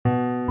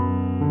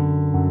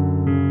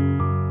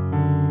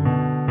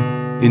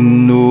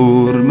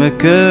النور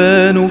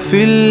مكانه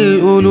في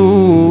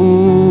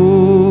القلوب،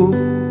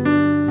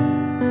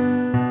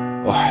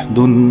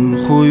 احضن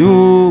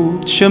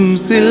خيوط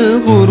شمس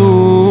الغروب،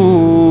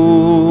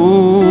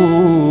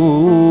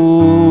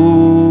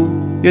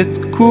 يا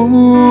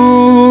تكون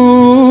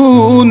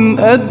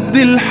قد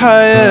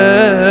الحياة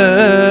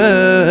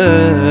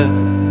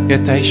يا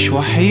تعيش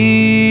وحيد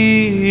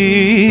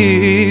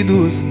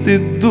وسط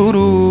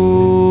الدروب.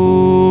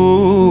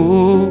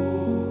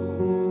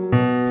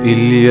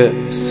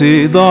 اليأس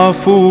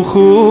ضعف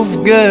وخوف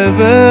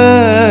جبان،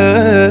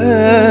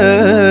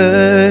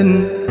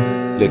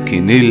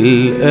 لكن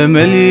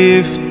الأمل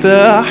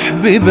يفتح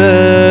بيبان.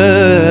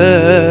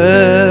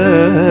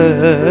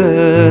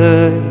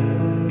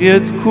 يا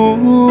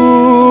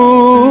تكون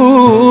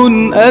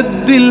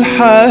قد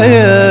الحياة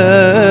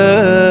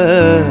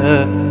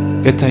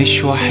يا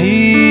تعيش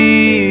وحيد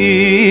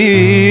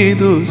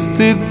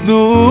وسط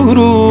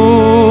الدروب.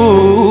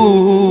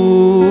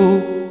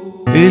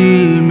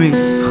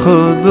 المس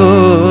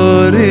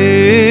خضار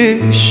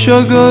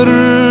الشجر،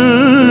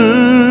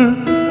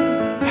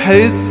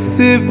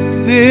 حس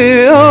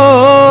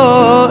بضياء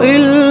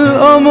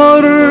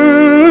القمر،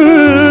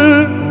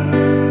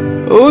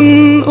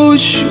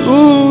 انقش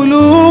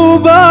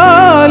قلوب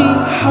على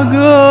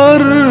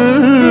الحجر،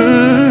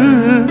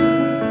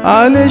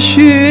 على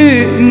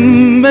شيء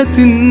ما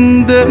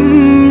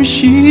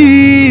تندمش.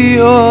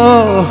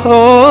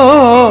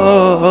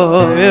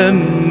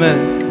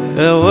 يمك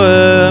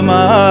اوام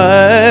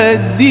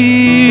عدي،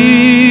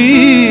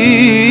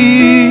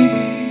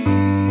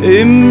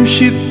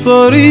 امشي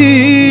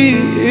الطريق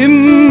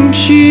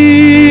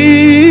امشي،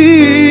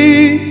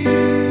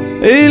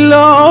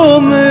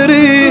 العمر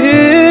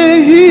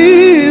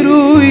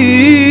يروي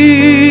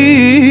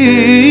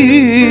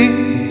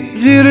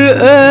غير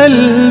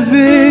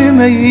قلبي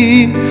ما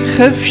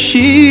يخافش.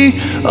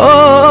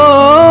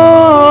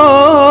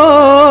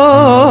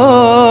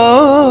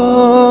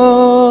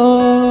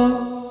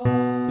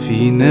 في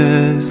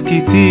ناس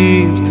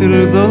كتير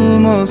ترضى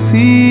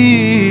المصير،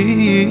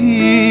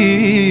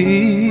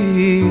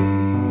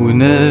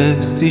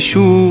 وناس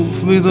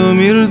تشوف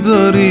بضمير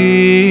ضرير.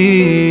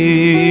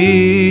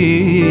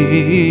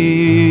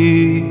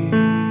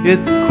 يا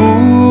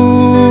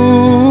تكون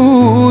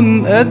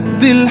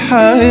قد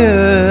الحياة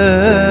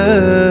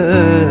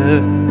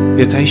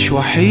يا تعيش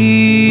وحيد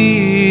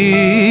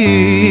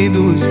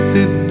وسط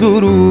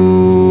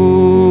الدروب.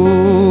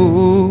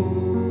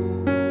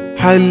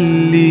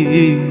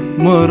 حلي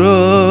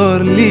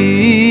مرار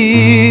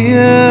ليام،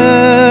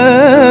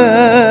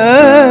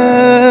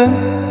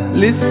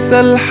 لسه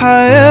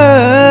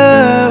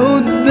الحياة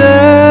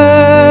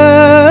قدام،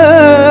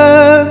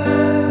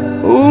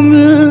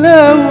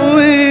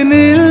 وملون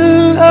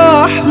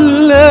الأحلام.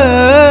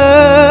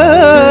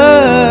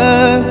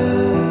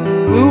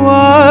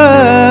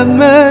 واوعى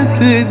ما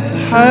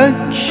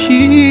تضحكش،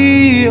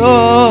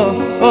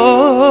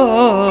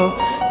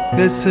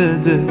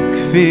 جسدك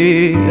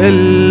في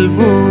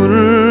قلبه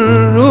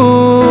الروح،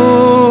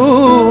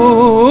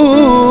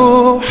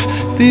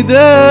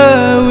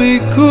 تداوي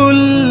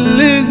كل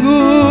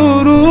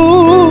جروح.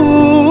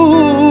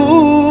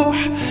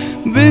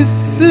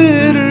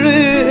 بالسر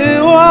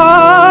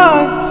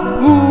اوعى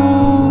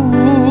تبوح،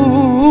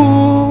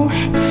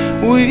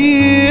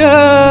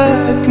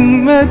 وإياك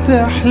ما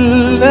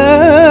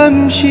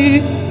تحلمش.